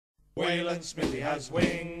Waylands Smithy has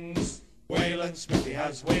wings. Waylands Smithy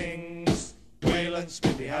has wings. Waylands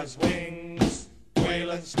Smithy has wings.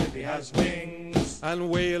 Waylands Smithy has wings. And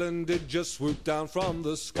Wayland did just swoop down from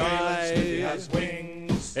the sky. Waylands Smithy has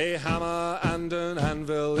wings. A hammer and an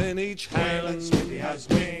anvil in each hand. Waylands Smithy has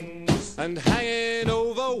wings. And hanging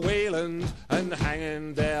over Wayland, and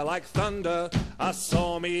hanging there like thunder, I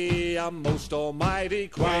saw me a most almighty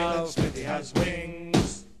crowd. Waylands Smithy has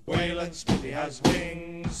wings. Waylands Smithy has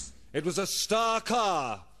wings. It was a star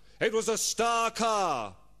car. It was a star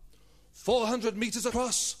car. 400 meters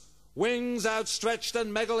across, wings outstretched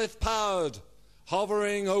and megalith powered,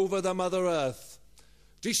 hovering over the Mother Earth.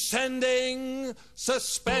 Descending,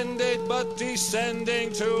 suspended, but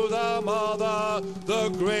descending to the Mother, the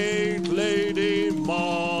great Lady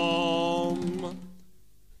Mom.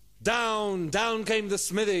 Down, down came the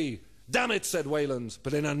smithy. Damn it, said Wayland,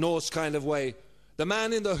 but in a Norse kind of way. The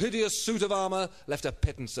man in the hideous suit of armour left a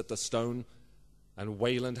pittance at the stone, and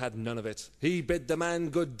Wayland had none of it. He bid the man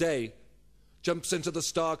good day, jumps into the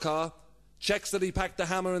star car, checks that he packed the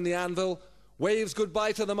hammer and the anvil, waves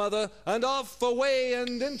goodbye to the Mother, and off away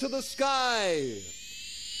and into the sky.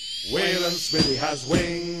 Waylands Smithy has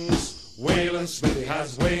wings. Waylands Smithy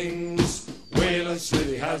has wings. Waylands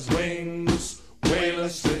Smithy has wings.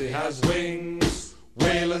 Waylands Smithy has wings.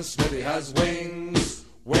 Waylands Smithy has wings.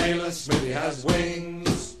 Waylands Smithy has wings.